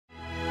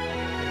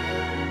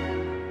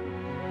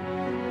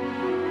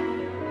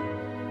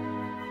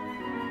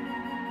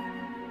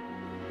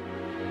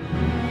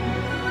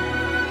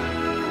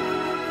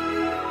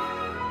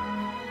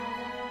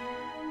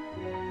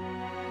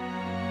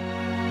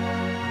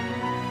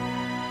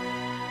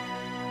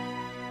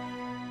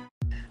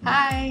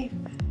Hi,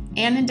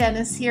 Ann and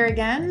Dennis here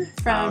again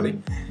from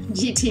Howdy.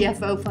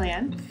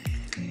 GTFOplan.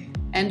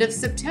 End of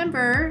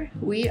September,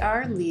 we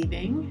are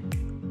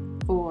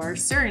leaving for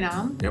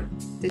Suriname. Yep.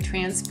 To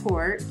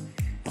transport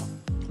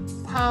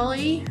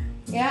Polly,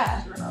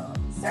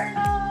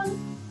 Suriname,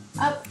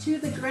 up to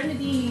the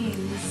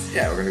Grenadines.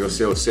 Yeah, we're going to go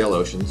sail with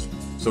SailOceans.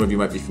 Some of you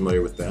might be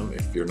familiar with them.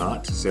 If you're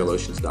not,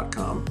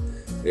 SailOceans.com.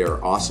 They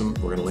are awesome.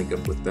 We're going to link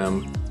up with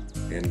them.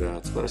 And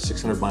it's about a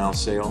 600-mile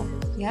sail.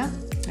 Yeah.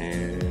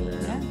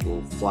 And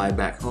we'll fly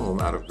back home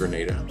out of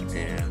Grenada.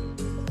 And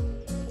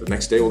the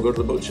next day we'll go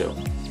to the boat show.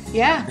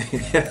 Yeah.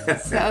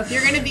 So if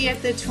you're going to be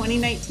at the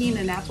 2019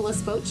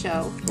 Annapolis Boat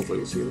Show. Hopefully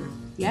we'll see you there.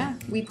 Yeah.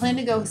 We plan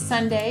to go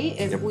Sunday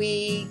if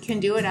we can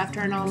do it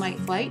after an all-night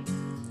flight.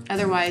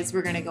 Otherwise,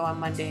 we're going to go on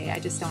Monday. I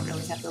just don't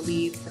really have to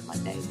leave for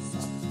Monday. So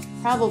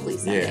probably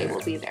Sunday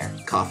we'll be there.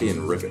 Coffee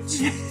and rivets.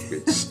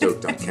 Get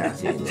stoked on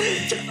caffeine.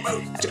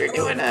 After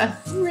doing a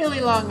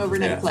really long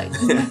overnight flight.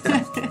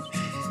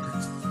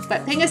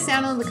 But ping us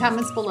down in the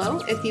comments below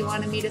if you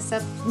want to meet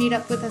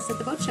up with us at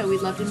the boat show.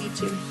 We'd love to meet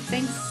you.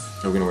 Thanks.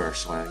 We're going to wear our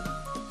swag.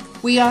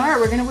 We are.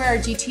 We're going to wear our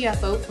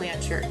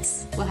GTFOplan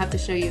shirts. We'll have to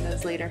show you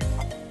those later.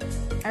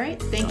 All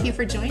right. Thank you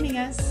for joining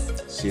us.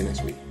 See you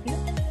next week. Yeah.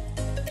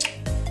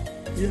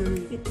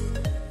 Yay.